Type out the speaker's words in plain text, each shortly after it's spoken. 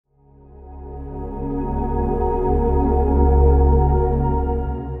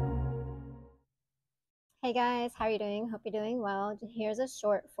Hey guys, how are you doing? Hope you're doing well. Here's a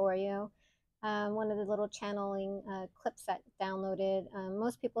short for you. One of the little channeling clips that downloaded.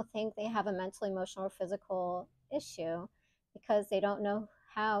 Most people think they have a mental, emotional, or physical issue because they don't know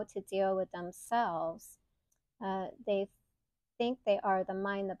how to deal with themselves. They think they are the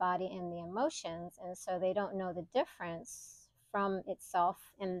mind, the body, and the emotions, and so they don't know the difference from itself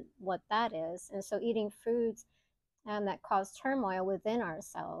and what that is. And so eating foods that cause turmoil within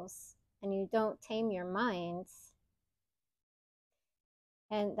ourselves, and you don't tame your minds,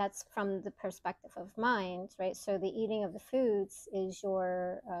 and that's from the perspective of mind, right? So the eating of the foods is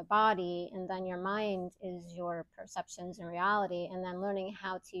your body, and then your mind is your perceptions and reality, and then learning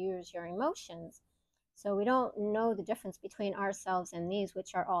how to use your emotions. So we don't know the difference between ourselves and these,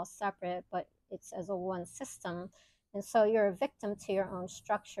 which are all separate, but it's as a one system. And so you're a victim to your own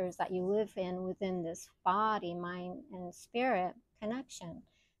structures that you live in within this body, mind, and spirit connection.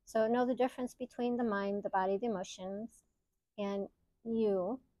 So know the difference between the mind, the body, the emotions, and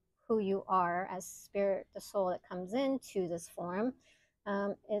you, who you are as spirit, the soul that comes into this form.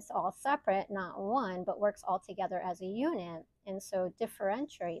 Is all separate, not one, but works all together as a unit. And so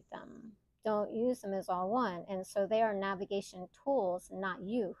differentiate them. Don't use them as all one. And so they are navigation tools, not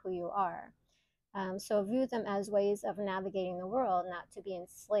you, who you are. So view them as ways of navigating the world, not to be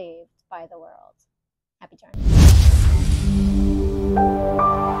enslaved by the world. Happy journey.